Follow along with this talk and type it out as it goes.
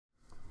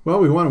Well,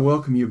 we want to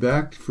welcome you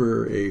back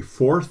for a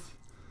fourth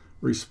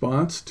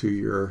response to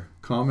your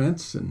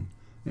comments and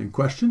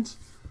questions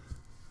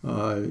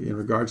in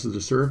regards to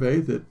the survey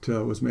that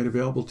was made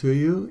available to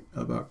you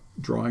about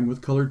drawing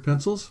with colored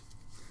pencils.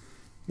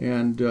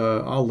 And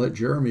I'll let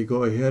Jeremy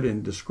go ahead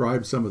and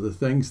describe some of the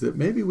things that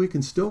maybe we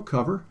can still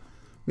cover,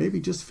 maybe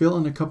just fill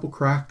in a couple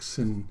cracks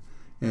and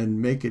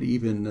make it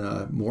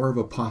even more of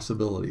a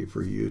possibility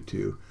for you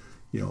to,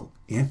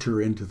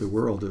 enter into the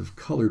world of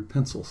colored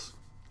pencils.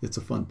 It's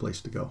a fun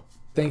place to go.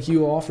 Thank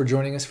you all for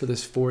joining us for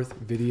this fourth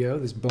video,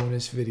 this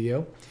bonus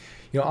video.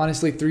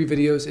 Honestly, 3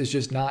 videos is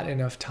just not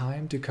enough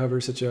time to cover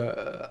such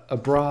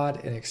a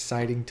broad and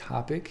exciting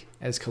topic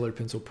as colored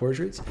pencil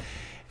portraits.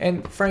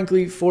 And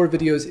frankly, 4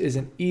 videos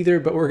isn't either,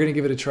 but we're going to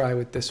give it a try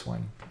with this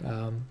one.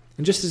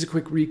 And just as a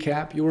quick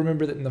recap, you'll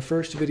remember that in the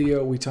first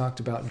video, we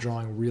talked about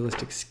drawing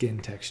realistic skin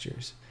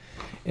textures.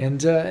 And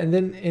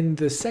then in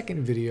the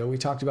second video, we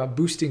talked about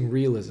boosting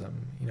realism,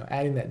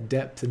 adding that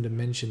depth and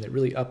dimension that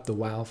really upped the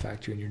wow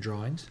factor in your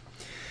drawings.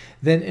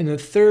 Then in the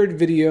third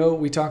video,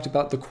 we talked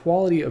about the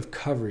quality of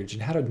coverage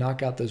and how to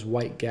knock out those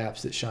white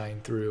gaps that shine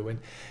through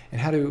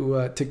and how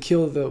to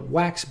kill the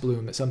wax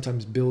bloom that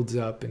sometimes builds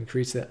up and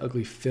creates that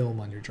ugly film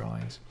on your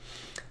drawings.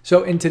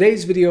 So in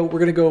today's video, we're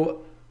going to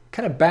go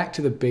kind of back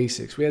to the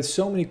basics. We had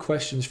so many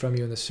questions from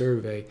you in the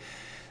survey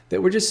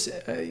that were just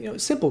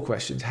simple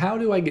questions. How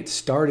do I get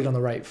started on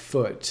the right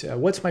foot?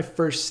 What's my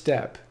first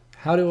step?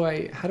 How do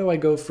I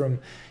go from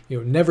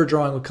never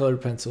drawing with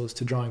colored pencils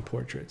to drawing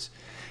portraits?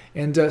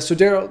 And so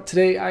Darrell,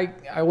 today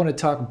I want to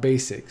talk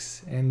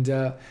basics. And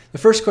the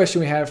first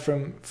question we have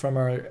from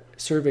our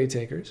survey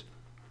takers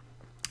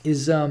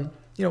is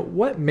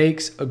what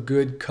makes a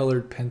good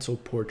colored pencil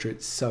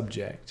portrait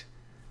subject?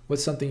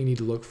 What's something you need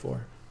to look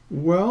for?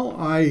 Well,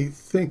 I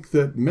think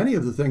that many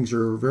of the things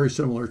are very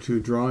similar to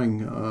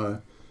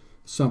drawing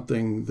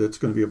something that's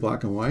going to be a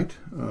black and white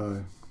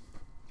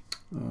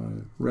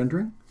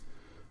rendering.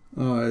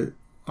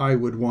 I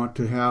would want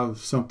to have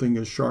something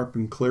as sharp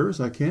and clear as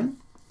I can.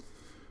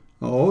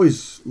 I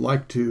always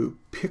like to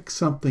pick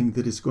something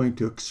that is going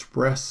to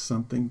express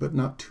something, but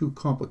not too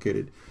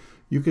complicated.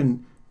 You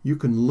can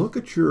look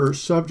at your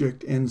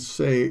subject and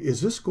say,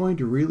 is this going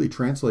to really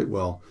translate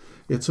well?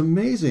 It's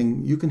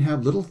amazing. You can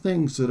have little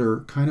things that are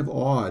kind of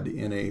odd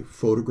in a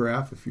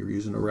photograph if you're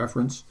using a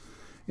reference,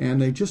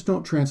 and they just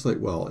don't translate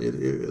well.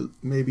 It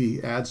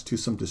maybe adds to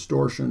some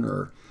distortion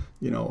or,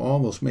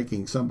 almost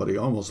making somebody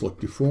almost look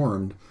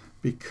deformed,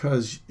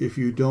 because if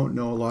you don't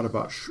know a lot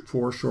about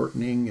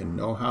foreshortening and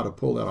know how to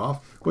pull that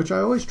off, which I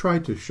always try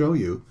to show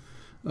you,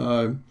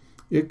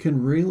 it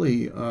can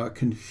really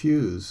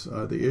confuse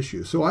the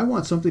issue. So I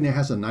want something that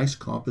has a nice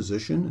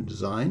composition and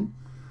design,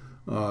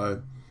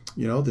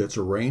 that's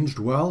arranged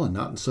well and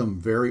not in some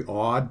very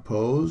odd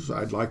pose.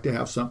 I'd like to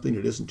have something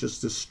that isn't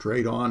just this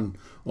straight on,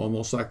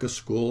 almost like a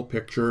school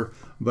picture,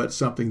 but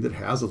something that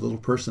has a little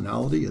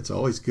personality. It's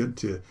always good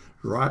to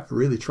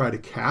really try to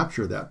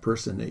capture that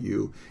person that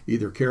you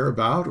either care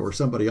about or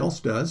somebody else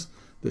does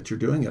that you're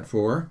doing it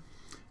for.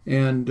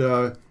 And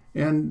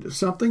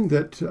something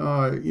that,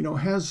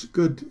 has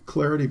good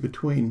clarity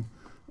between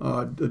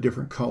the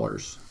different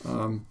colors.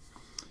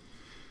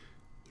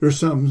 There's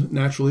some,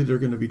 naturally, they're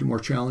going to be more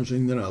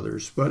challenging than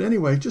others. But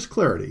anyway, just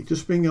clarity,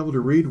 just being able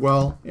to read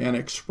well and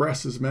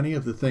express as many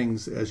of the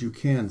things as you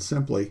can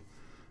simply,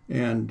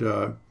 and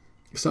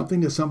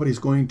something that somebody's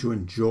going to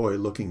enjoy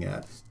looking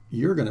at.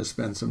 You're going to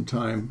spend some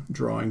time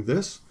drawing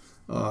this,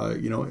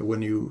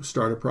 when you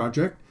start a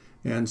project,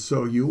 and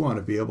so you want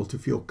to be able to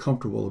feel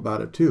comfortable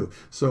about it too.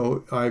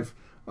 So I've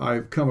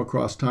come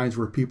across times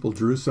where people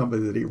drew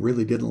somebody that he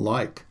really didn't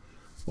like.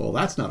 Well,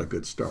 that's not a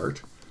good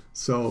start.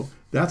 So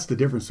that's the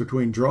difference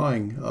between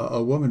drawing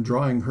a woman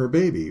drawing her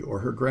baby or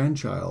her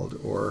grandchild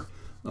or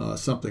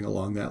something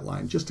along that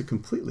line, just a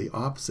completely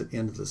opposite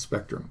end of the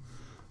spectrum.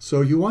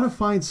 So you want to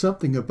find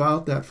something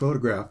about that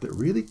photograph that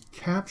really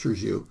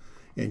captures you,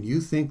 and you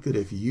think that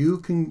if you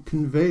can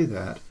convey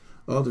that,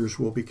 others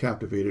will be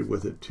captivated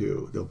with it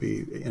too. They'll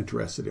be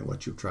interested in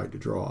what you've tried to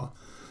draw.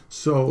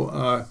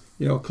 So,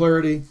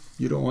 clarity,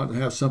 you don't want to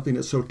have something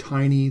that's so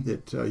tiny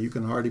that you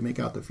can hardly make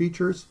out the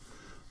features.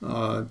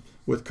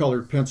 With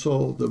colored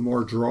pencil, the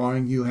more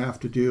drawing you have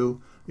to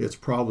do, it's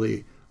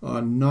probably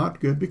not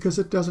good because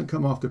it doesn't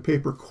come off the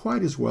paper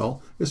quite as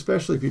well,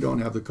 especially if you don't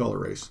have the color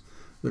race.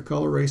 The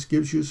color race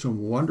gives you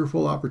some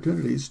wonderful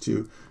opportunities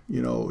to,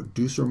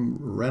 do some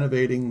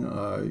renovating,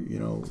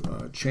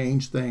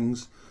 change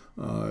things,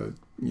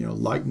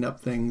 lighten up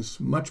things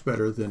much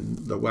better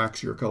than the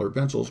waxier colored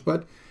pencils.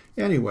 But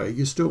anyway,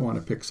 you still want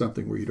to pick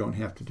something where you don't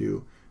have to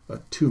do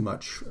too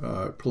much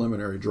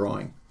preliminary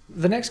drawing.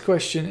 The next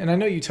question, and I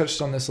know you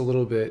touched on this a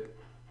little bit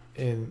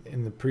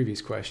in the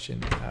previous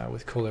question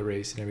with color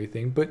race and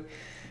everything, but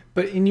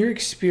in your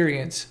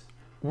experience,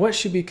 what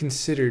should be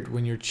considered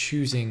when you're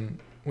choosing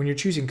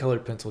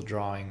colored pencil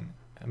drawing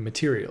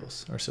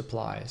materials or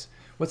supplies?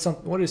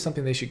 What is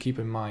something they should keep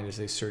in mind as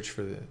they search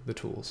for the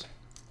tools?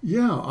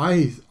 Yeah,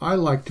 I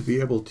like to be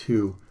able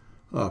to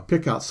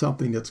pick out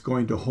something that's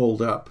going to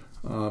hold up.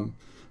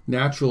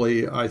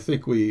 naturally, I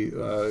think we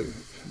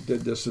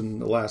did this in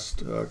the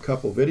last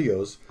couple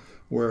videos,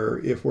 where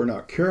if we're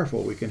not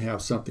careful, we can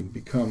have something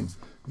become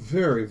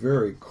very,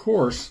 very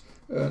coarse.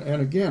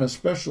 And again,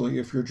 especially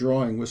if you're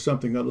drawing with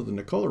something other than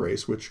the color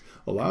erase, which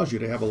allows you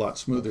to have a lot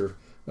smoother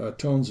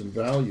tones and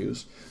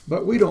values.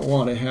 But we don't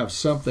want to have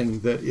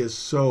something that is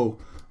so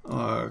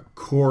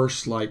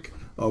coarse like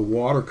a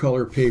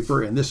watercolor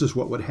paper. And this is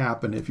what would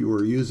happen if you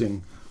were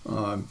using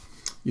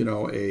you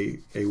know, a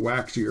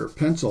waxier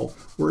pencil,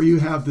 where you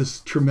have this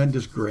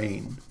tremendous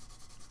grain.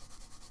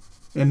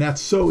 And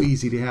that's so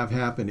easy to have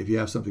happen if you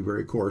have something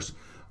very coarse.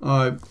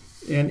 And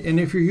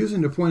if you're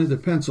using the point of the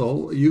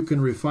pencil, you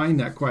can refine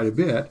that quite a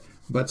bit.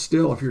 But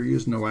still, if you're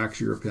using the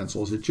waxier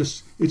pencils, it's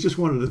just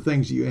one of the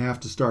things you have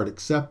to start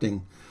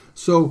accepting.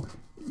 So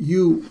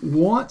you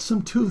want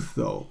some tooth,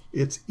 though.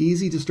 It's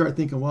easy to start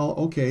thinking, well,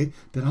 okay,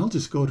 then I'll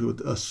just go to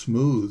a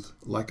smooth,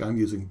 like I'm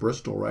using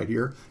Bristol right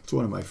here. It's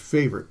one of my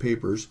favorite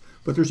papers.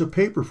 But there's a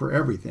paper for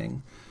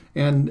everything.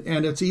 And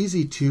it's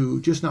easy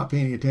to just not pay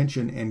any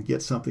attention and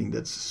get something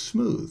that's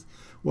smooth.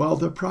 Well,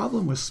 the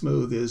problem with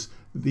smooth is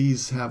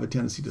these have a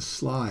tendency to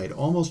slide.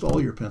 Almost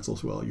all your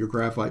pencils will. Your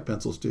graphite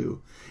pencils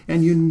do.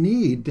 And you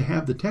need to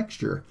have the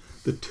texture,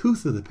 the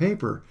tooth of the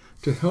paper,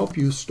 to help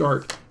you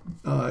start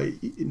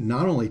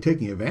not only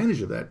taking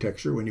advantage of that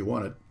texture when you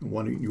want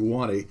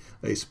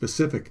a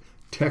specific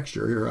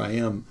texture. Here I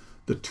am,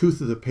 the tooth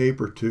of the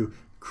paper to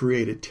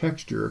create a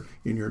texture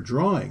in your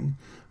drawing,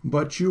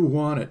 but you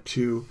want it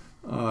to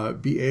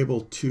be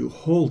able to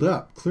hold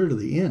up clear to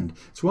the end.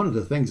 It's one of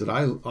the things that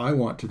I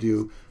want to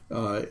do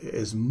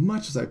as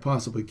much as I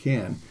possibly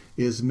can,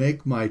 is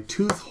make my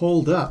tooth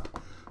hold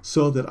up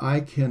so that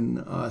I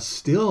can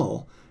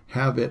still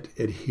have it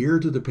adhere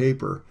to the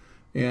paper,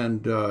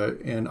 and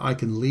I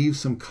can leave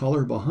some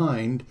color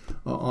behind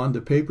on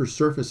the paper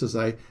surface as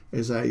I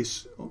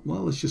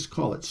well, let's just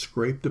call it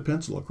scrape the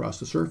pencil across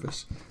the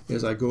surface.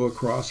 As I go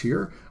across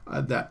here,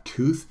 that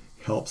tooth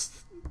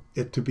helps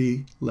it to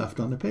be left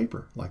on the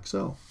paper, like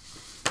so.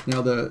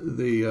 Now,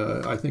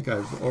 I think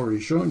I've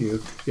already shown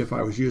you, if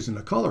I was using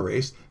a color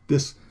erase,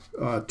 this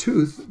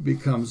tooth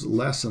becomes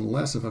less and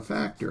less of a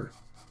factor,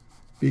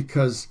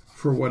 because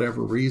for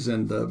whatever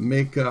reason, the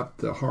makeup,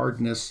 the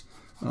hardness,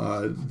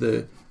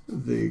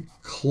 the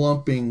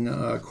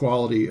clumping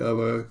quality of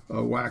a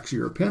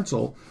waxier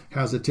pencil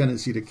has a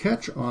tendency to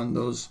catch on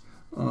those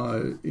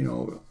you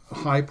know,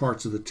 high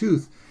parts of the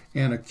tooth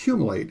and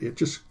accumulate. It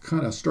just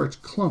kind of starts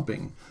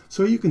clumping.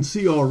 So you can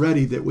see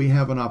already that we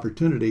have an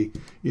opportunity,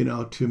 you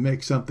know, to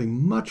make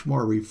something much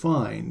more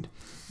refined.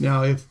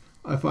 Now, if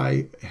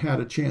I had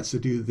a chance to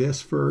do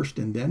this first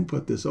and then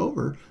put this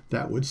over,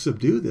 that would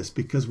subdue this,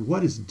 because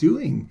what is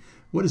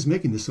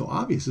making this so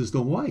obvious is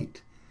the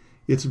white.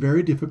 It's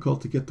very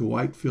difficult to get the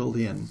white filled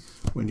in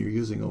when you're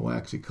using a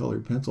waxy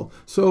colored pencil.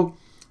 So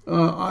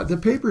the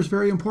paper is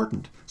very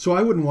important. So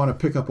I wouldn't want to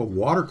pick up a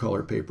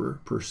watercolor paper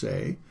per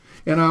se.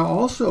 And I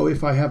also,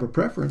 if I have a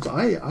preference,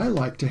 I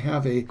like to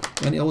have an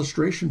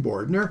illustration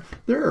board. And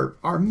there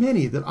are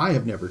many that I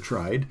have never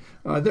tried.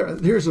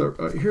 Here's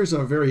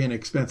a very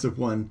inexpensive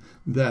one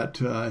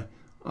that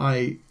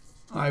I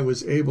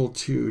was able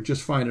to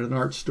just find at an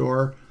art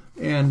store.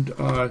 And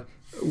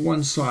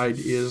one side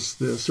is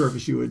the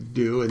surface you would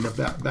do, and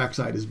the back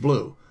side is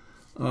blue.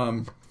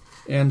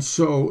 And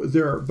so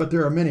there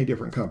are many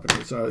different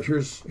companies.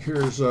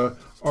 Here's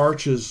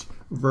Arch's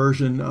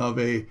version of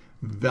a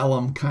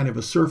vellum kind of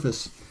a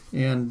surface,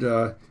 and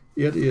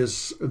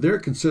they're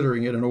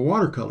considering it in a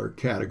watercolor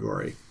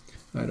category.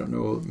 I don't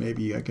know,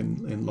 maybe I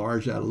can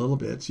enlarge that a little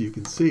bit so you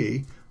can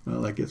see.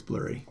 Well, that gets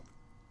blurry.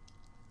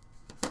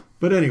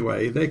 But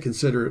anyway, they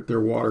consider it their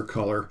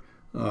watercolor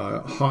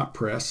hot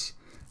press,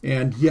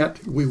 and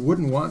yet we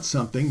wouldn't want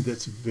something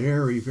that's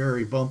very,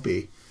 very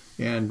bumpy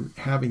and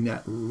having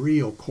that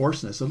real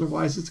coarseness.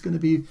 Otherwise, it's going to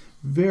be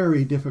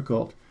very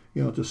difficult,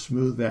 you know, to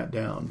smooth that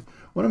down.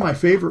 One of my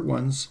favorite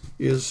ones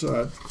is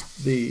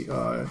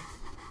the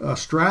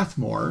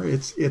Strathmore.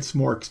 It's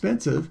more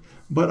expensive,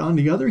 but on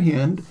the other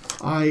hand,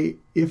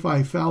 if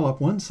I foul up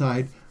one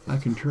side, I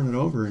can turn it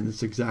over and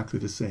it's exactly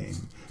the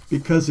same,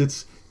 because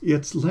it's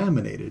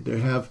laminated. They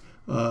have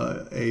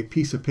a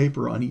piece of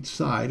paper on each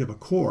side of a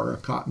core, a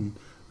cotton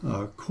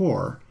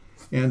core,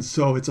 and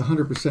so it's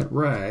 100%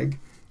 rag,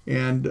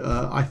 and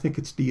I think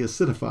it's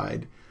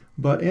deacidified.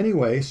 But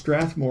anyway,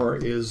 Strathmore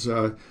is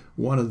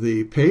one of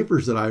the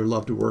papers that I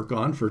love to work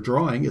on for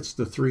drawing. It's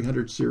the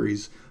 300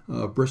 series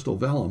Bristol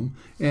vellum,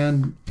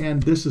 and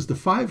this is the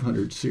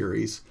 500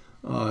 series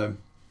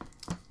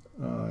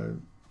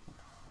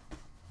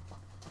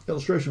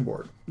illustration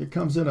board. It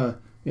comes in a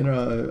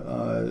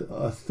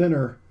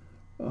thinner,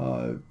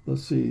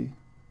 let's see,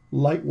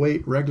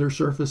 lightweight regular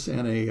surface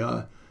and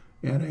a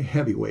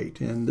heavyweight,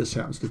 and this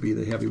happens to be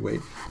the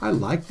heavyweight. I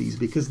like these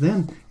because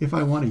then if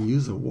I want to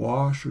use a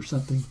wash or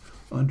something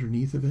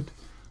underneath of it,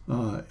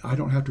 I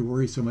don't have to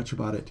worry so much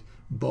about it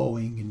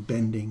bowing and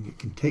bending. It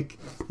can take,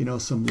 you know,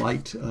 some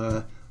light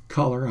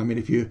color. I mean,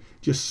 if you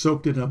just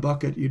soaked it in a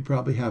bucket, you'd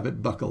probably have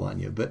it buckle on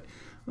you. But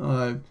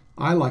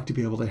I like to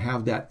be able to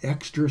have that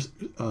extra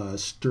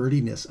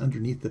sturdiness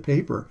underneath the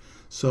paper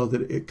so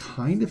that it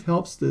kind of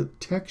helps the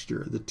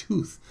texture, the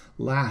tooth,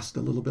 last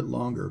a little bit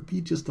longer,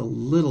 be just a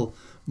little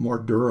more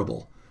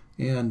durable.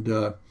 And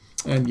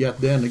yet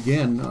then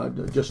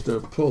again, just to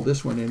pull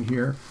this one in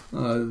here,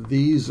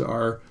 these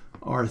are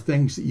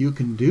things that you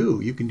can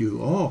do. You can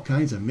do all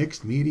kinds of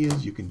mixed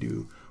medias. You can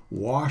do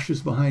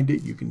washes behind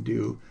it. You can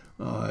do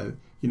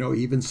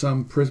even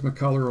some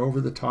Prismacolor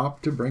over the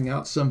top to bring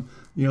out some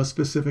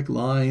specific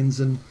lines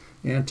and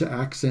to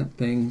accent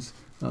things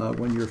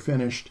when you're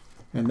finished,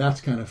 and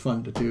that's kind of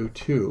fun to do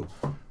too.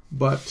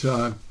 But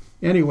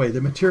anyway,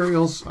 the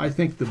materials, I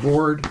think the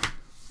board,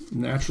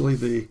 naturally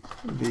the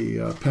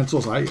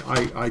pencils,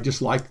 I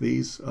just like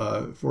these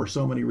for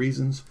so many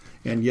reasons,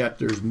 and yet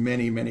there's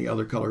many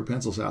other color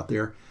pencils out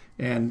there,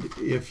 and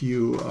if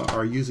you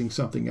are using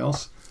something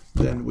else,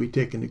 then we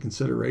take into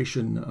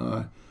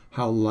consideration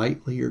how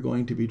lightly you're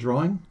going to be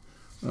drawing,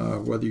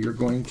 whether you're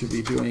going to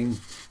be doing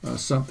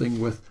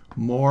something with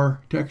more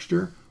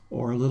texture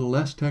or a little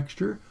less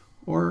texture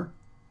or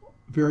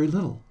very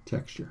little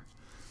texture.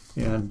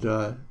 And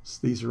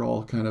these are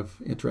all kind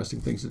of interesting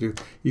things to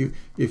do.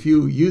 If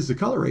you use the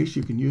color erase,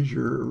 you can use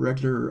your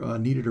regular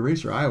kneaded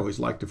eraser. I always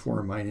like to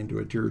form mine into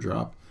a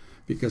teardrop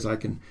because I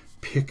can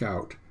pick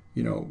out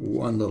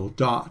one little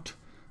dot.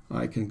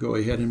 I can go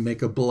ahead and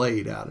make a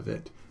blade out of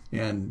it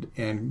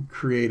and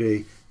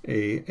create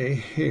a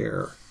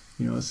hair.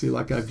 See,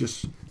 like I've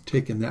just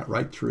taken that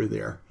right through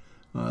there.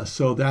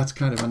 So that's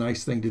kind of a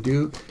nice thing to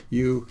do.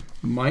 You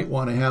might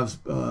want to have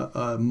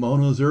a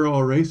mono zero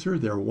eraser.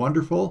 They're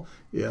wonderful.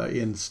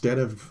 Instead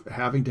of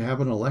having to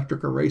have an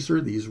electric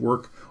eraser, these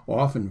work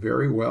often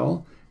very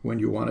well when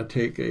you want to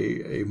take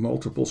a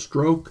multiple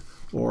stroke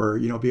or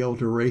be able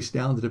to erase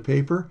down to the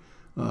paper.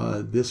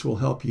 This will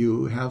help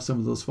you have some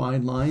of those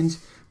fine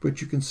lines. But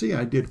you can see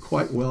I did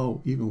quite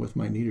well even with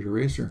my kneaded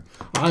eraser.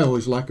 I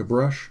always like a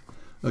brush.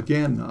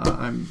 Again,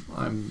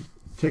 I'm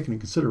taking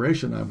into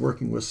consideration I'm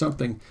working with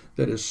something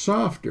that is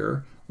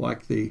softer,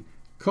 like the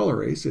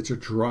color erase. It's a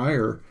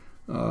drier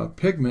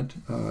pigment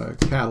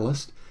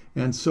catalyst,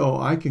 and so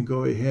I can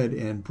go ahead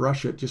and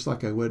brush it just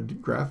like I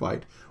would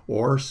graphite,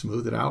 or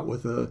smooth it out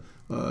with a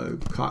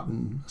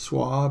cotton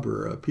swab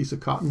or a piece of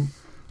cotton.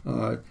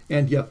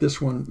 And yet this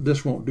won't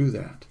do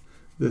that.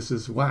 This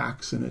is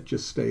wax, and it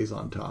just stays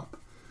on top.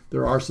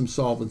 There are some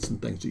solvents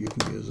and things that you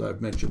can use,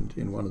 I've mentioned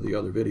in one of the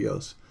other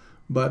videos.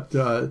 But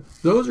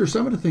those are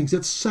some of the things.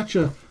 It's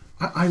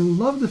I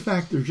love the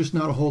fact there's just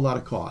not a whole lot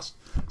of cost.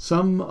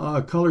 Some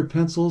colored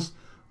pencils,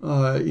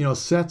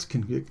 sets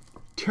can get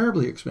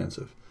terribly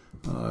expensive.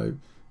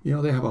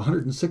 They have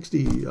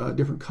 160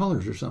 different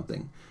colors or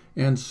something.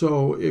 And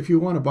so if you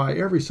want to buy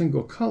every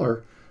single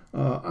color,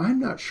 I'm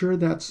not sure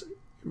that's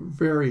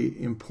very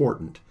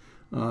important.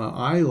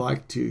 I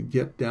like to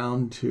get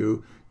down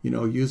to,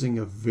 using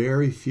a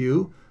very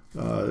few.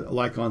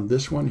 Like on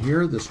this one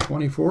here, this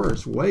 24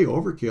 is way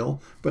overkill,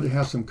 but it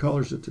has some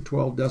colors that the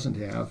 12 doesn't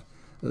have,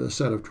 the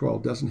set of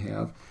 12 doesn't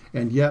have.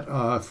 And yet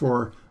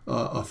for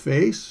a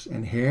face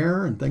and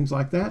hair and things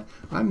like that,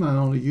 I might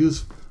only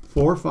use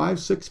 4, 5,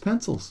 6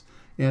 pencils.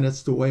 And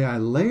it's the way I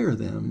layer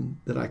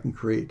them that I can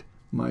create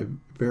my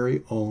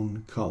very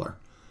own color.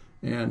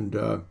 And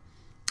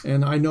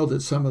I know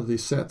that some of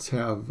these sets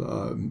have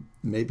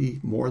maybe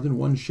more than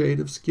one shade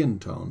of skin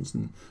tones,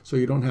 and so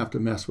you don't have to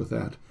mess with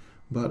that.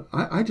 But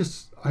I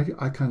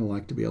kind of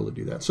like to be able to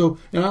do that. So,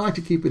 and I like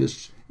to keep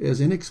it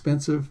as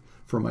inexpensive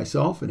for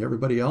myself and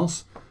everybody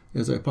else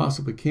as I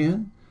possibly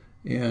can.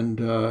 And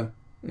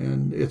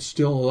it's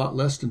still a lot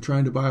less than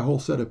trying to buy a whole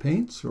set of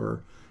paints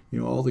or,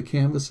 all the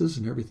canvases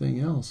and everything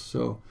else.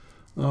 So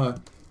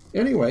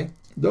anyway,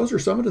 those are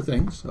some of the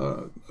things.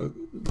 The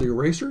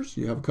erasers,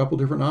 you have a couple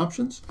different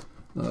options.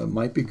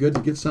 Might be good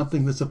to get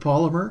something that's a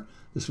polymer.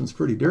 This one's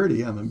pretty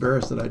dirty. I'm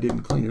embarrassed that I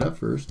didn't clean it up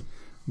first.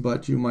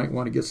 But you might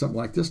want to get something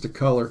like this to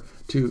color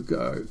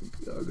to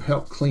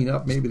help clean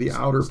up maybe the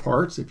outer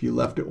parts if you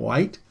left it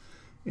white,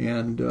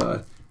 and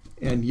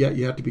yet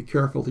you have to be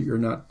careful that you're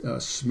not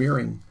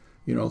smearing,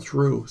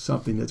 through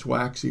something that's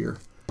waxier,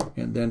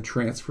 and then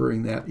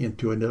transferring that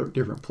into a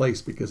different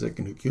place because it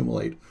can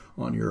accumulate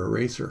on your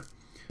eraser.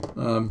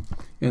 And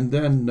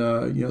then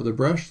the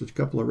brush, the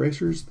couple of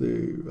erasers,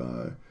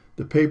 the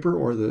paper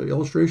or the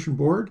illustration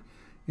board,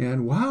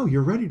 and wow,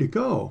 you're ready to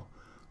go.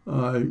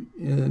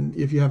 And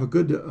if you have a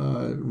good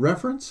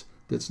reference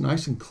that's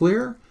nice and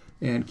clear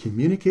and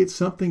communicates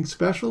something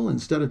special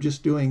instead of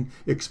just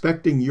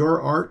expecting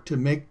your art to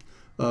make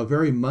a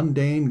very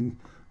mundane,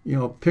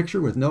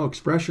 picture with no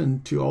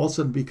expression to all of a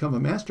sudden become a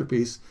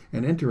masterpiece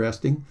and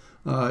interesting,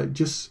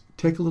 just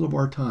take a little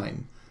more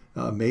time.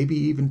 Maybe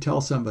even tell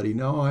somebody,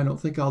 no, I don't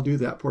think I'll do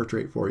that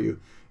portrait for you.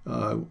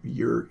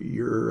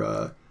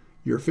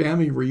 Your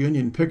family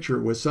reunion picture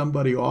with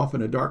somebody off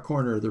in a dark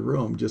corner of the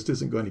room just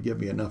isn't going to give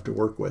me enough to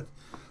work with.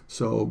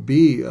 So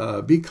be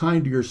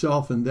kind to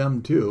yourself and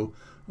them too,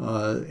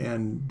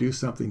 and do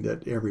something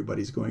that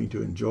everybody's going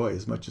to enjoy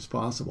as much as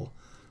possible.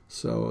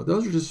 So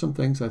those are just some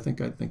things I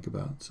think I'd think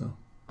about. So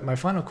my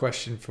final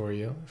question for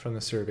you from the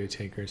survey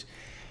takers: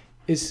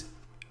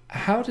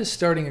 How does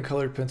starting a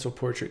colored pencil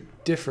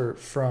portrait differ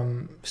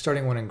from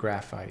starting one in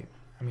graphite?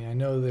 I mean, I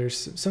know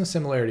there's some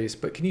similarities,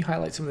 but can you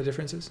highlight some of the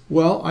differences?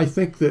 Well, I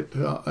think that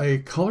a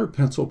colored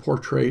pencil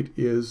portrait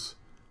is,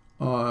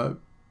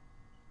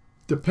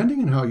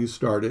 depending on how you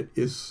start it,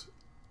 is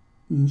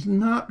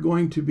not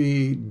going to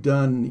be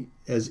done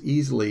as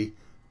easily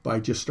by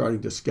just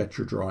starting to sketch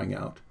your drawing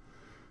out.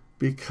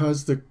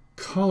 Because the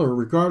color,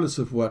 regardless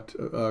of what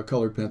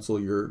colored pencil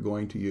you're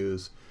going to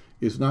use,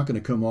 is not going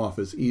to come off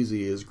as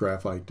easy as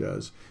graphite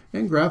does.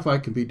 And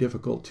graphite can be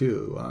difficult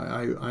too.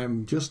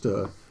 I'm just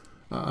a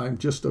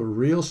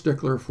real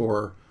stickler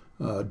for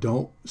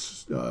don't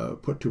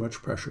put too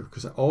much pressure,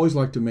 because I always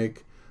like to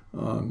make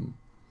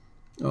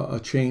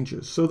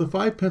changes. So the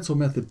 5-pencil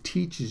method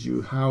teaches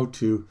you how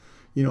to,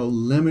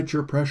 limit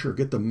your pressure,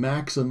 get the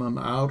maximum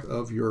out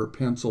of your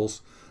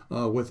pencils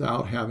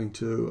without having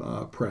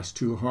to press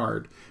too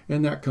hard.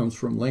 And that comes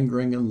from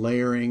lingering and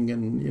layering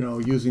and,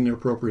 using the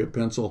appropriate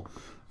pencil.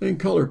 In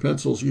colored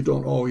pencils, you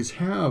don't always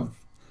have,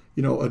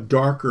 a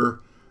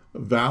darker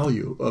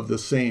value of the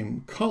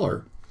same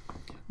color,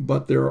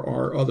 but there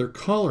are other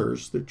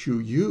colors that you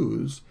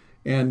use.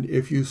 And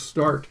if you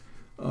start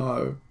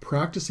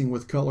practicing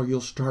with color, you'll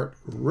start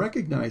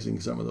recognizing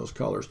some of those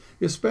colors,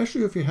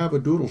 especially if you have a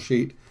doodle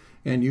sheet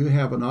and you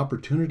have an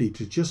opportunity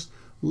to just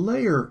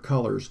layer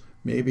colors.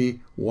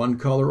 Maybe one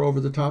color over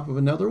the top of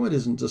another one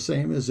isn't the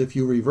same as if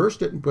you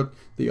reversed it and put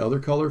the other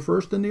color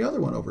first and the other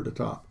one over the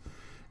top.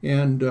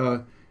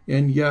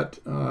 And yet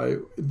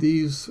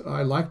these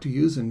I like to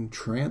use in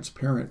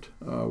transparent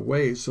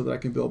ways so that I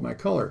can build my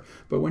color.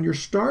 But when you're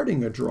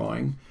starting a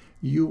drawing,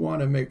 you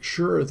want to make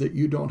sure that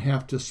you don't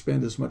have to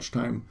spend as much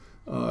time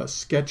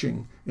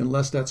sketching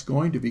unless that's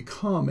going to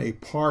become a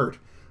part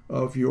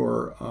of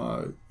your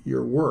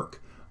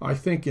work. I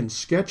think in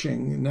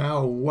sketching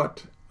now,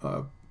 what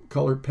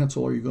colored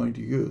pencil are you going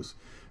to use?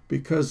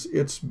 Because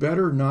it's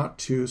better not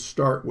to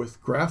start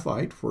with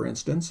graphite, for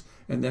instance,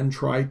 and then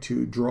try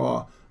to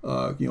draw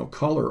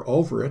color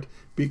over it,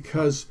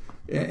 because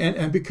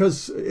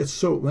it's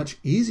so much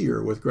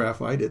easier with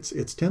graphite,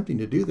 it's tempting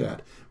to do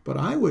that. But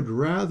I would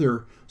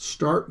rather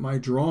start my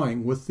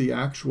drawing with the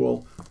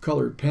actual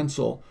colored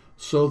pencil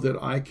so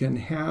that I can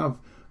have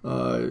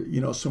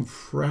some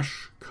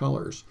fresh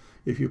colors.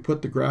 If you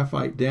put the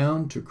graphite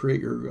down to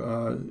create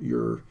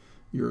your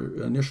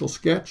initial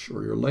sketch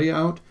or your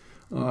layout,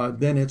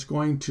 then it's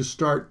going to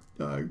start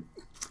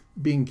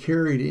being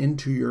carried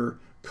into your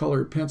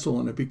colored pencil,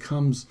 and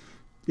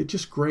it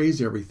just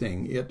grays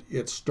everything.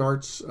 It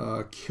starts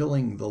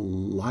killing the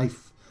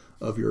life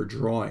of your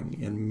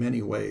drawing in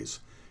many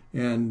ways,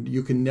 and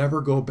you can never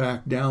go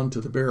back down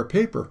to the bare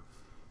paper.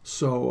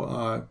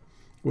 So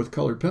with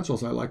colored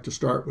pencils, I like to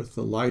start with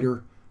the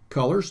lighter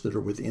colors that are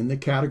within the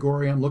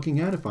category I'm looking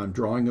at. If I'm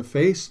drawing a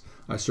face,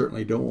 I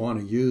certainly don't want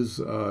to use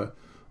a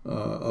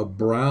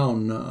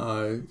brown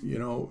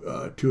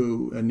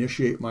to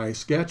initiate my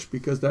sketch,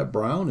 because that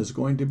brown is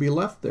going to be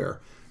left there.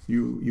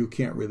 You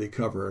can't really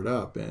cover it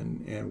up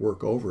and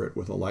work over it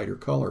with a lighter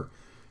color.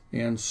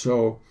 And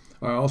so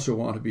I also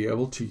want to be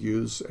able to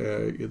use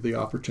the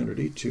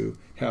opportunity to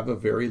have a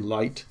very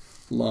light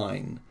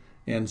line.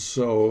 And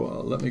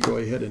so let me go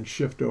ahead and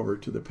shift over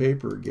to the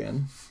paper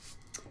again.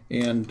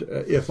 And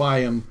if I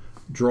am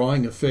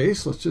drawing a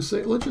face, let's just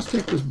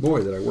take this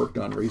boy that I worked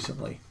on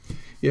recently.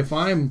 If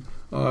I'm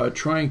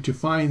trying to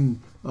find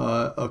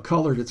a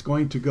color that's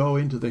going to go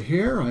into the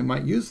hair, I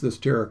might use this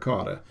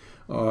terracotta.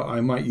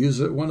 I might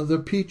use one of the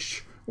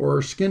peach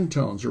or skin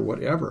tones or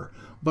whatever.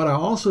 But I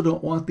also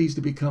don't want these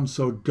to become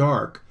so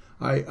dark.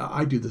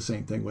 I do the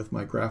same thing with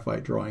my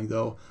graphite drawing,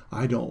 though.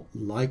 I don't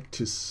like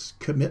to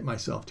commit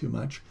myself too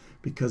much,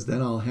 because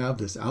then I'll have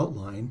this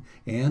outline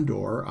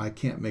or I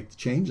can't make the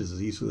changes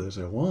as easily as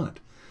I want.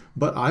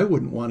 But I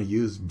wouldn't want to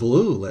use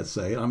blue, let's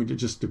say. I mean,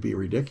 just to be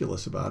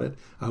ridiculous about it,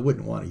 I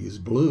wouldn't want to use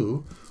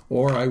blue,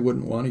 or I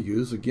wouldn't want to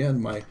use,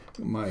 again,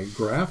 my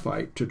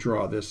graphite to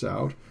draw this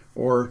out,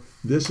 or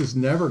this is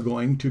never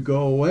going to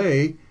go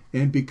away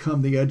and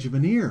become the edge of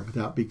an ear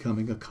without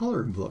becoming a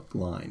color book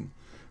line.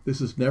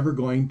 This is never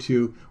going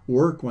to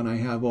work when I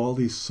have all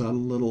these subtle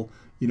little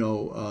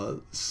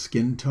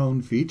skin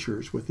tone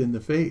features within the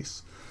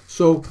face.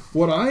 So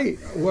what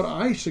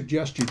I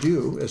suggest you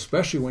do,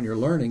 especially when you're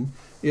learning,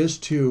 is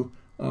to,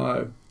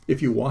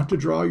 if you want to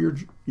draw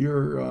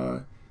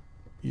your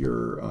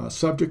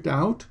subject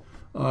out,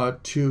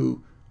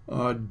 to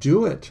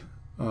do it.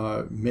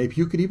 Maybe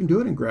you could even do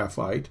it in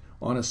graphite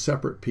on a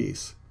separate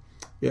piece.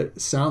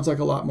 It sounds like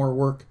a lot more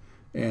work,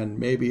 and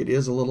maybe it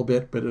is a little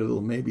bit, but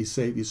it'll maybe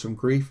save you some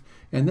grief.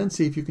 And then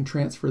see if you can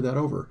transfer that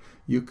over.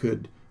 You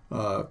could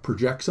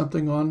project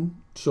something on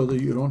so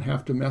that you don't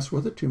have to mess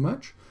with it too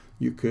much.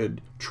 You could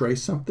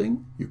trace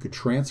something. You could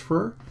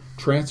transfer.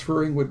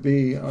 Transferring would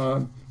be,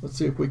 let's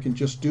see if we can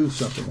just do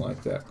something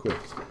like that quick.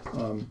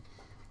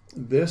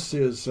 This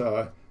is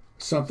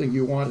something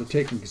you want to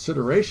take in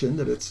consideration,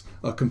 that it's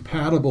a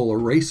compatible,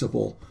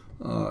 erasable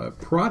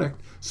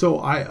product.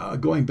 So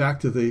going back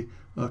to the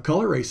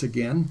color erase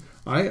again,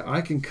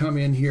 I can come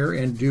in here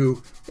and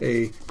do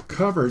a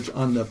coverage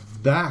on the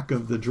back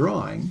of the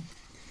drawing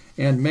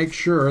and make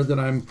sure that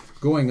I'm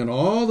going in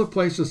all the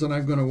places that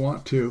I'm going to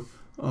want to,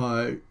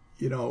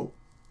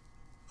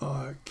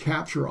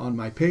 capture on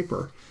my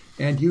paper.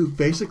 And you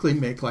basically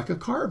make like a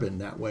carbon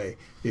that way.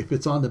 If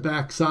it's on the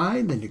back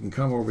side, then you can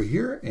come over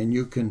here and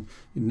you can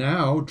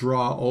now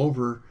draw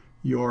over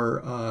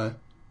your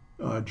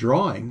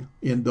drawing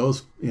in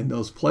those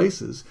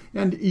places.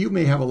 And you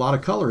may have a lot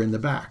of color in the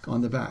back,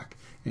 on the back.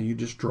 And you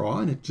just draw,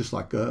 and it's just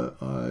like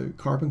a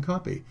carbon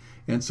copy.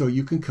 And so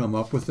you can come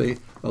up with a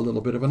little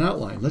bit of an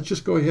outline. Let's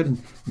just go ahead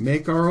and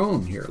make our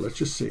own here. Let's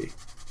just see.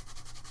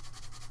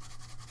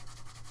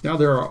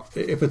 Now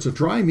if it's a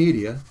dry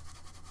media,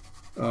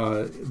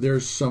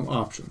 there's some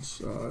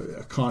options.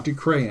 A Conte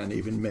crayon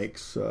even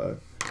makes,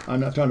 I'm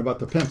not talking about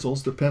the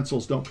pencils. The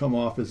pencils don't come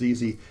off as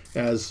easy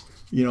as,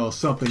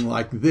 something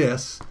like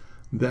this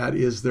that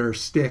is their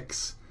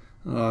sticks.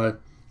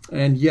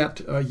 And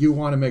yet you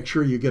want to make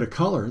sure you get a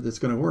color that's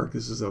going to work.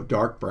 This is a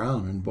dark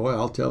brown, and boy,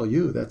 I'll tell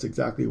you, that's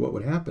exactly what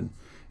would happen.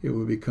 It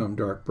would become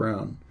dark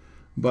brown.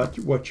 But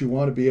what you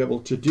want to be able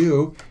to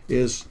do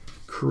is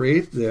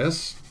create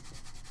this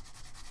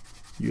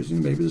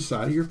using maybe the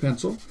side of your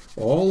pencil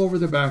all over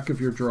the back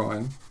of your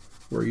drawing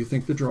where you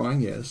think the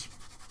drawing is.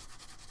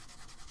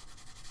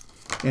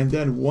 And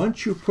then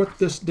once you put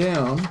this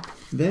down,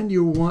 then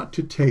you want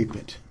to tape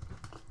it.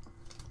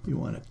 You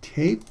want to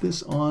tape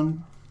this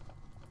on,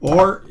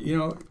 or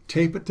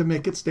tape it to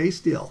make it stay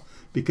still.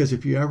 Because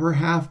if you ever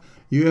have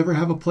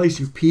a place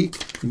you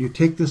peek and you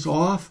take this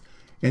off,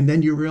 and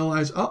then you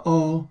realize,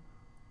 uh-oh,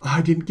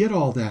 I didn't get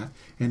all that,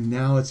 and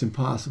now it's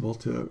impossible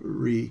to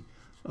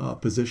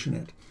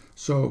reposition it.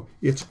 So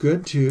it's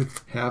good to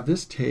have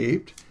this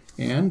taped,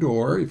 and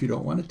or if you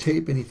don't want to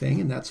tape anything,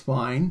 and that's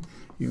fine,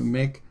 you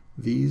make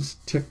these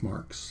tick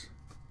marks.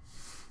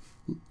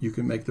 You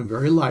can make them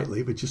very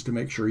lightly, but just to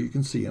make sure you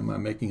can see them,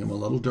 I'm making them a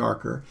little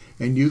darker.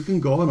 And you can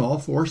go on all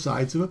four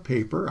sides of a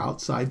paper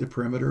outside the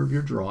perimeter of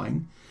your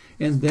drawing.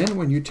 And then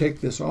when you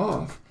take this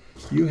off,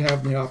 you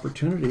have the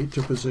opportunity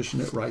to position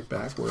it right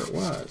back where it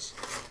was.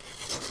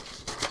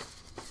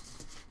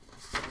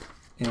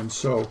 And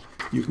so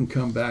you can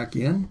come back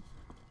in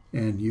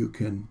and you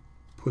can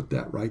put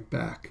that right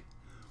back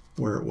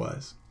where it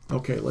was.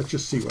 Okay, let's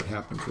just see what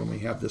happens when we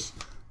have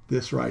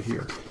this right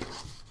here.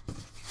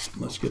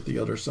 Let's get the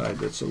other side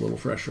that's a little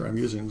fresher. I'm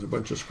using a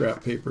bunch of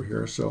scrap paper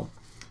here, so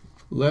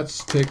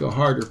let's take a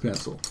harder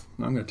pencil.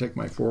 I'm going to take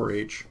my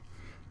 4H.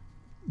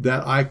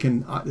 That I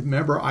can,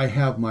 remember I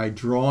have my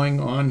drawing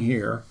on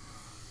here.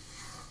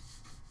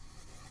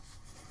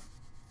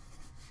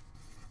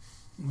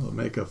 I'll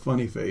make a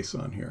funny face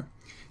on here.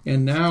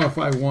 And now if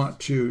I want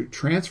to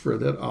transfer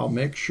that, I'll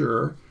make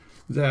sure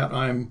that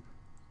I'm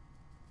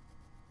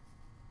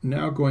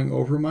now going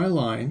over my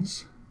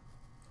lines.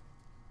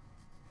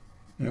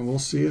 And we'll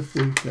see if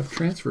we have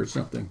transferred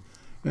something.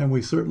 And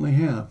we certainly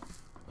have.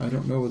 I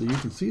don't know whether you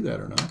can see that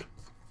or not.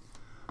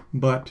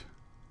 But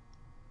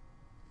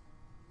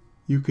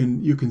you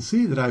can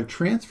see that I've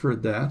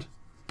transferred that,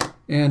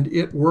 and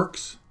it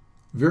works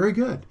very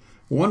good.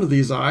 One of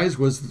these eyes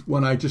was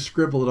when I just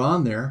scribbled it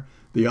on there.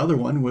 The other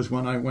one was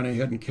when I went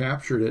ahead and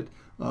captured it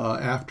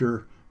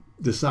after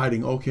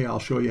deciding, okay, I'll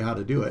show you how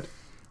to do it.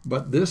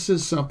 But this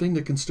is something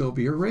that can still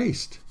be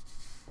erased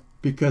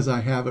because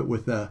I have it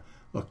with a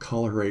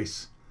color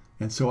erase,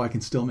 and so I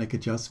can still make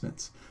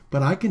adjustments.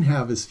 But I can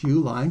have as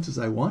few lines as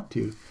I want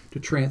to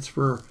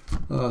transfer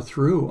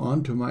through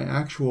onto my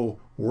actual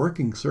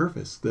working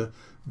surface,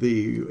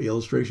 the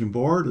illustration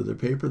board or the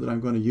paper that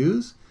I'm going to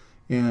use,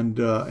 and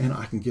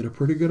I can get a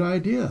pretty good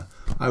idea.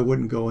 I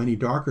wouldn't go any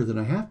darker than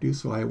I have to,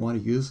 so I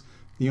want to use,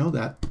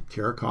 that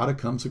terracotta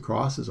comes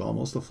across as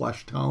almost a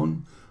flesh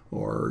tone,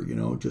 or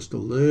just a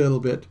little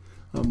bit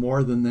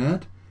more than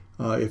that.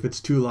 If it's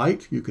too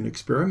light, you can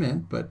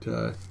experiment, but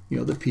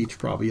the peach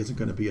probably isn't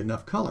going to be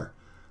enough color.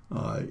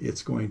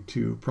 It's going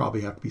to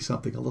probably have to be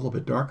something a little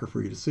bit darker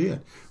for you to see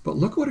it. But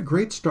look what a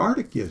great start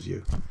it gives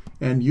you.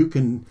 And you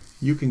can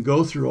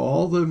go through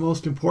all the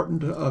most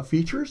important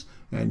features,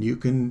 and you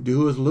can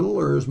do as little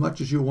or as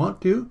much as you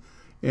want to,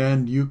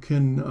 and you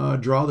can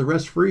draw the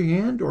rest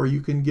freehand, or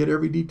you can get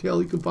every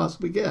detail you can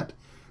possibly get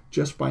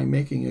just by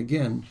making,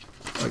 again,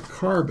 a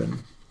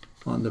carbon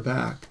on the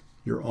back,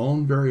 your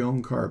own very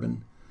own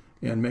carbon,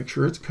 and make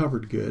sure it's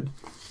covered good.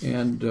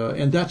 And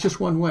that's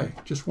just one way,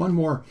 just one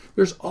more.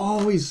 There's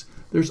always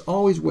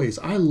ways.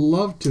 I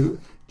love to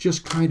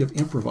just kind of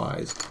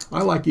improvise.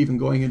 I like even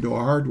going into a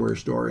hardware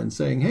store and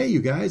saying, hey, you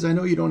guys, I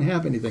know you don't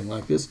have anything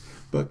like this,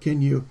 but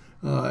can you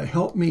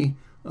help me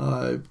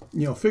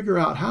figure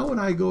out how would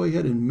I go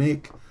ahead and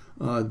make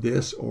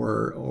this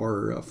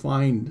or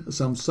find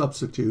some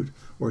substitute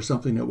or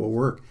something that will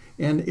work.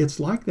 And it's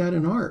like that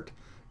in art.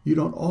 You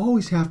don't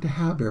always have to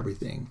have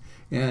everything.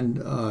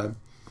 And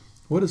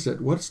what is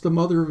it? What's the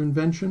mother of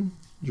invention,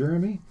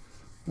 Jeremy?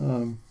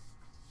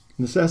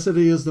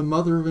 Necessity is the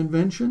mother of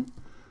invention.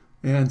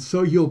 And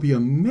so you'll be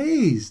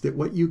amazed at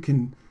what you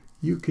can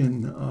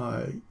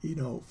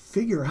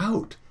figure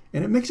out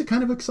and it makes it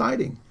kind of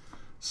exciting.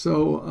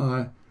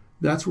 So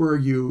that's where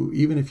you,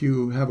 even if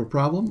you have a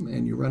problem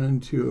and you run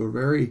into a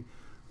very,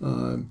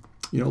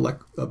 like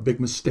a big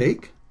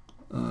mistake,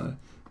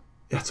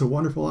 that's a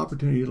wonderful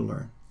opportunity to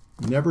learn.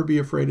 Never be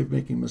afraid of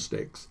making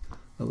mistakes.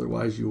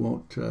 Otherwise, you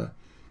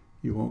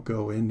won't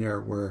go in there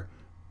where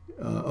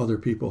other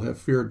people have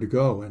feared to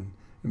go and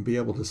be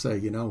able to say,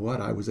 you know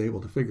what, I was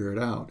able to figure it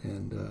out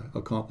and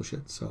accomplish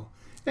it. So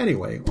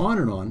anyway, on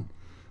and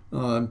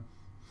on.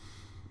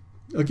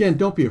 Again,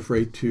 don't be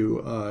afraid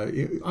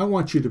to, I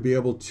want you to be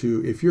able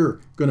to, if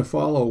you're going to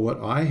follow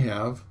what I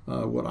have,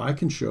 what I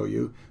can show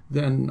you,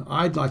 then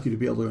I'd like you to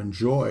be able to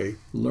enjoy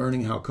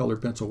learning how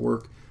colored pencil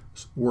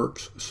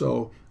works.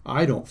 So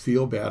I don't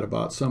feel bad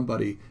about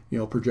somebody,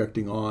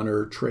 projecting on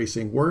or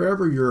tracing.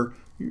 Wherever your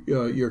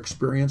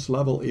experience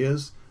level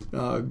is,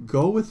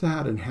 go with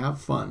that and have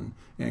fun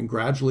and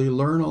gradually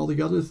learn all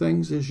the other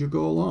things as you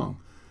go along.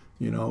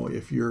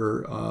 If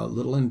you're a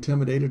little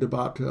intimidated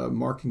about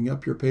marking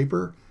up your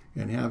paper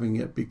and having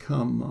it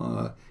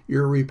become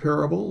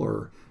irreparable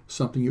or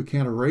something you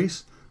can't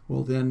erase,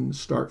 well, then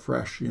start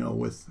fresh,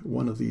 with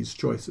one of these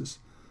choices.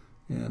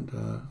 And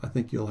I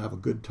think you'll have a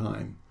good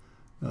time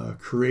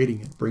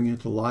creating it, bringing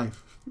it to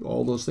life.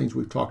 All those things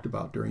we've talked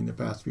about during the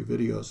past few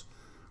videos,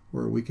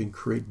 where we can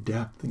create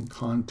depth and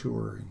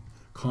contour and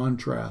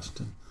contrast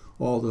and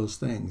all those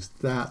things.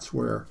 That's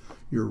where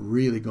you're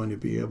really going to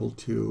be able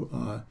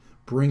to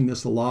bring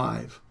this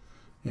alive.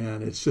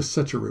 And it's just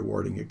such a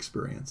rewarding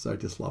experience. I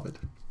just love it.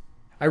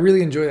 I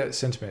really enjoy that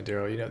sentiment,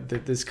 Darrel.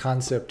 This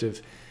concept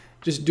of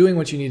just doing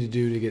what you need to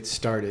do to get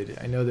started.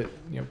 I know that,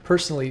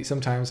 personally,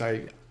 sometimes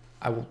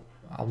I'll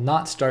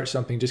not start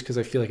something just because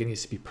I feel like it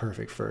needs to be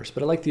perfect first.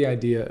 But I like the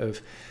idea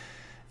of,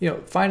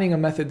 finding a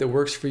method that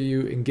works for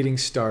you and getting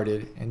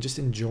started and just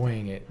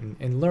enjoying it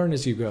and learn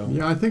as you go.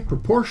 Yeah, I think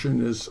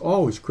proportion is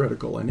always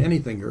critical in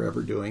anything you're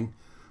ever doing.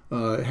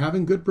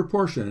 Having good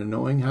proportion and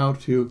knowing how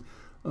to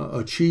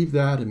achieve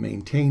that and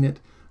maintain it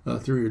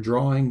through your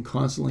drawing,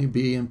 constantly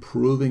be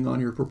improving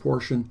on your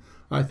proportion.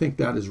 I think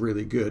that is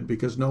really good,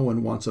 because no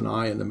one wants an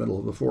eye in the middle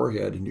of the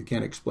forehead and you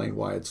can't explain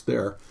why it's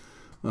there.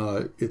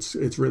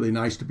 It's really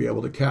nice to be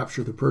able to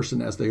capture the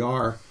person as they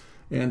are.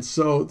 And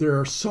so there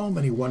are so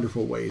many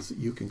wonderful ways that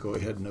you can go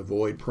ahead and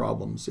avoid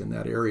problems in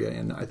that area.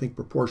 And I think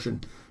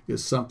proportion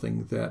is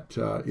something that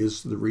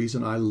is the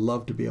reason I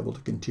love to be able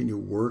to continue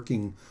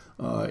working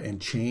and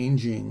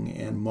changing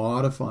and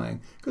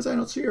modifying, because I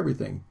don't see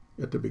everything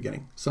at the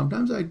beginning.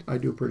 Sometimes I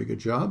do a pretty good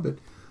job, but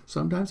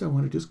sometimes I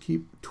want to just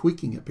keep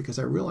tweaking it, because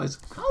I realize,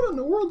 how in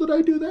the world did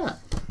I do that?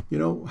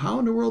 How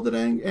in the world did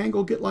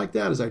angle get like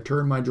that as I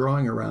turn my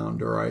drawing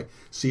around, or I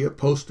see it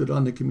posted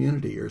on the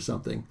community or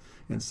something,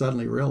 and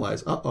suddenly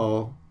realize,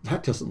 uh-oh,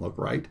 that doesn't look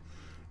right.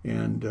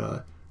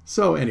 And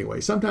so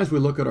anyway, sometimes we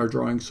look at our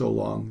drawing so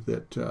long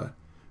that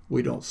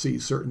we don't see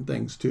certain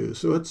things too.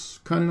 So it's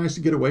kind of nice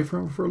to get away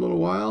from it for a little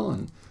while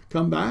and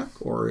come back,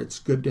 or it's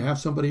good to have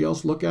somebody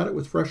else look at it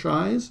with fresh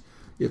eyes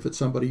if it's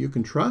somebody you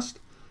can trust.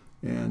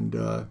 And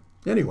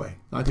anyway,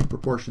 I think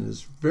proportion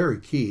is very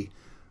key,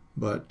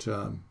 but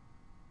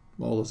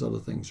all those other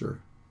things are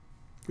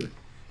good.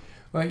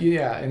 Well,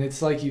 yeah, and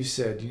it's like you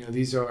said,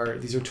 these are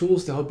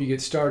tools to help you get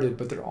started,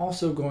 but they're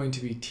also going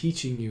to be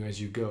teaching you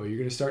as you go. You're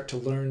going to start to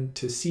learn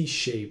to see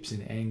shapes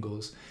and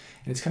angles,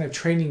 and it's kind of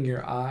training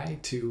your eye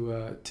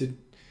to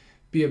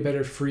be a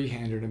better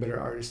freehander and a better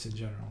artist in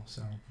general.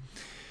 So,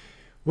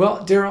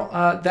 well, Darrel,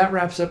 that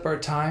wraps up our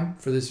time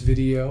for this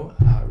video.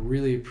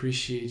 Really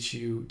appreciate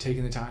you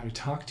taking the time to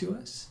talk to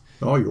us.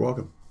 Oh, you're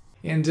welcome.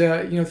 And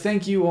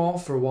thank you all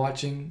for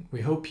watching.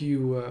 We hope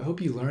you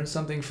learned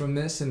something from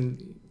this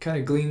and kind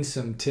of gleaned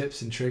some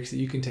tips and tricks that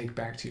you can take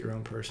back to your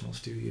own personal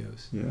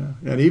studios. Yeah,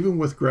 and even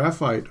with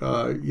graphite,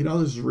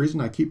 there's a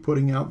reason I keep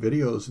putting out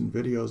videos and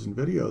videos and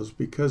videos,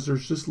 because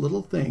there's just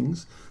little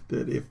things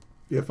that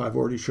if I've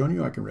already shown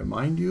you, I can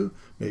remind you.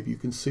 Maybe you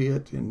can see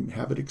it and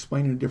have it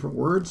explained in different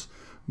words.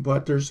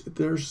 But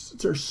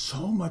there's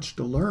so much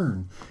to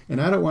learn,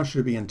 and I don't want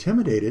you to be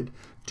intimidated.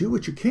 Do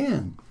what you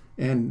can,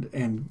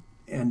 and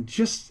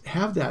just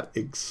have that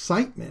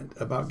excitement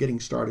about getting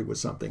started with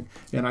something.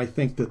 And I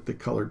think that the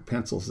colored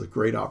pencils is a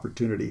great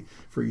opportunity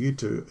for you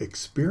to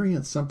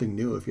experience something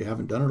new if you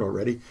haven't done it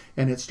already.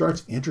 And it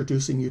starts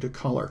introducing you to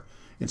color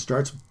and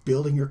starts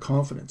building your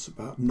confidence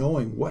about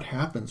knowing what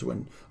happens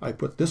when I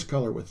put this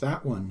color with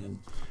that one,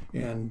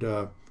 and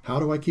how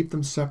do I keep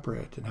them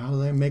separate, and how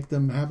do I make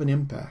them have an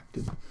impact,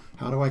 and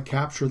how do I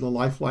capture the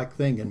lifelike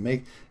thing,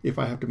 and if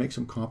I have to make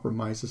some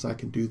compromises, I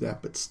can do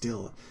that, but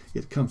still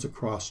it comes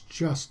across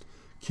just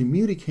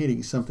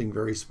communicating something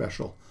very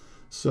special.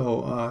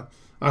 So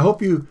I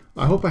hope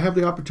I have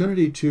the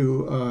opportunity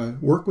to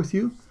work with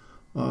you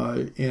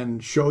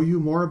and show you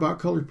more about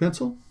colored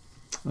pencil.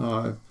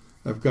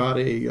 I've got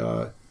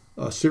a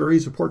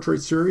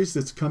portrait series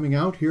that's coming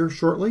out here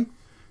shortly,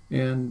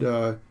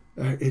 and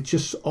it's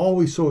just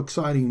always so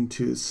exciting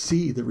to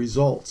see the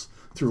results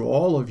through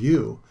all of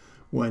you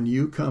when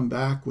you come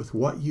back with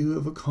what you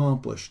have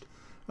accomplished,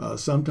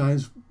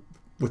 sometimes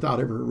without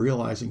ever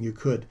realizing you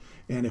could.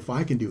 And if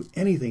I can do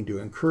anything to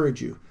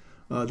encourage you,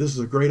 this is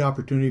a great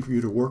opportunity for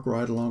you to work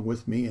right along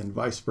with me and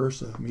vice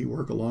versa. Me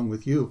work along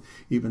with you,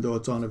 even though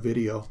it's on a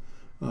video.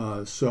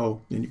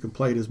 So then you can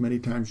play it as many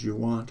times as you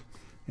want.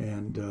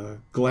 And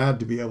glad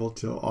to be able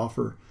to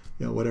offer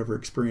whatever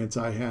experience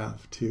I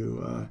have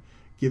to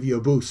give you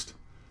a boost.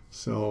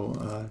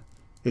 So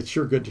it's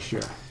sure good to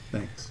share.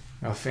 Thanks.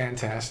 Oh,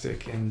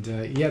 fantastic. And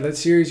yeah, that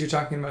series you're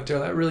talking about,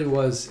 Darrell, that really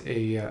was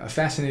a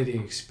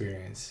fascinating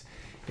experience.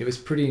 It was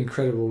pretty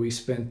incredible. We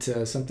spent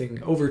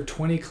something over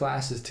 20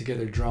 classes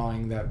together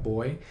drawing that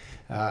boy,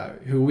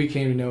 who we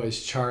came to know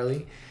as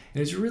Charlie. And it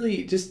was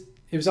really just,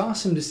 it was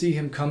awesome to see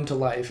him come to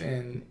life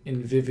in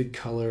vivid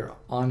color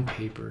on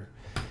paper.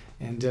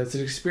 And it's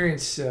an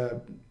experience,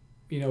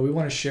 we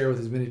want to share with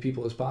as many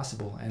people as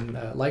possible.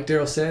 And like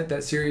Darrell said,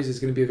 that series is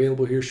going to be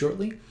available here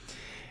shortly.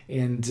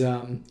 And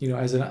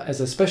as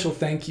a special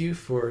thank you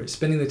for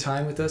spending the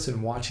time with us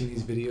and watching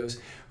these videos,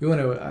 we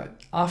want to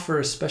offer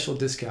a special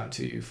discount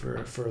to you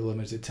for a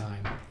limited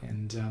time.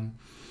 And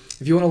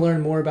if you want to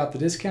learn more about the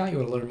discount, you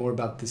want to learn more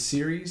about the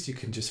series, you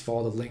can just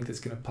follow the link that's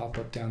going to pop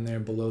up down there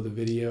below the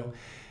video.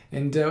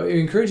 And we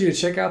encourage you to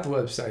check out the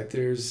website.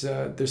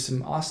 There's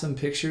some awesome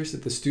pictures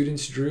that the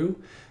students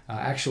drew,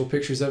 actual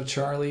pictures of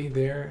Charlie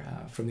there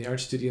from the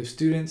Art Studio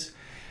students,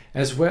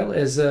 as well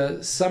as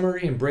a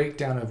summary and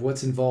breakdown of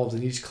what's involved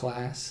in each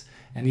class.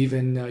 And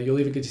even you'll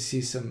even get to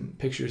see some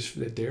pictures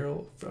that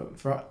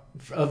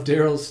of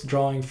Darrell's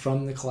drawing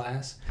from the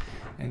class,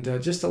 and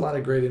just a lot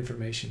of great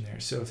information there.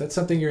 So if that's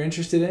something you're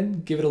interested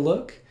in, give it a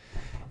look.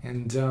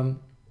 And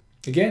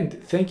again,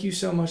 thank you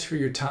so much for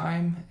your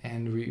time,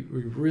 and we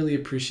really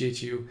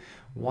appreciate you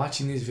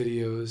watching these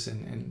videos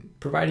and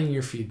providing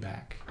your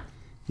feedback.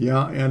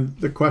 Yeah, and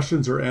the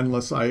questions are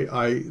endless.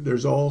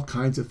 There's all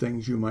kinds of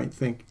things you might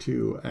think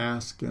to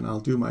ask, and I'll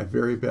do my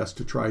very best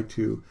to try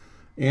to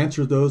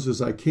answer those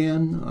as I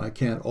can. I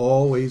can't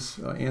always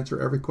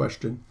answer every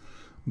question,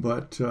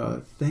 but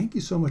thank you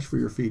so much for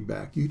your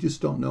feedback. You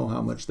just don't know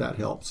how much that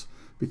helps,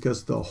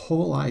 because the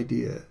whole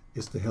idea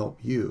is to help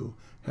you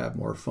have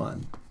more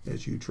fun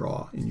as you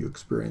draw and you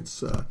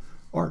experience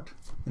art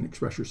and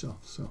express yourself.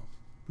 So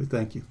we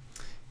thank you.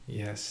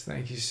 Yes,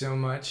 thank you so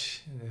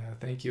much.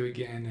 Thank you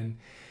again. And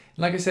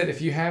like I said, if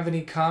you have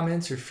any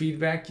comments or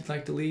feedback you'd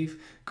like to leave,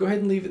 go ahead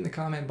and leave it in the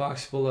comment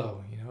box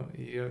below.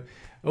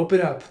 Open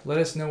up, let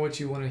us know what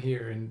you want to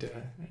hear and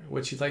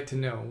what you'd like to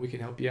know. We can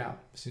help you out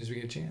as soon as we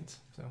get a chance.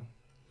 So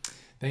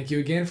thank you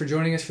again for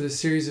joining us for this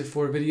series of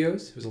 4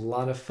 videos. It was a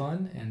lot of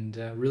fun, and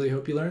really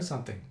hope you learned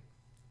something.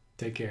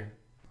 Take care.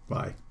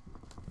 Bye.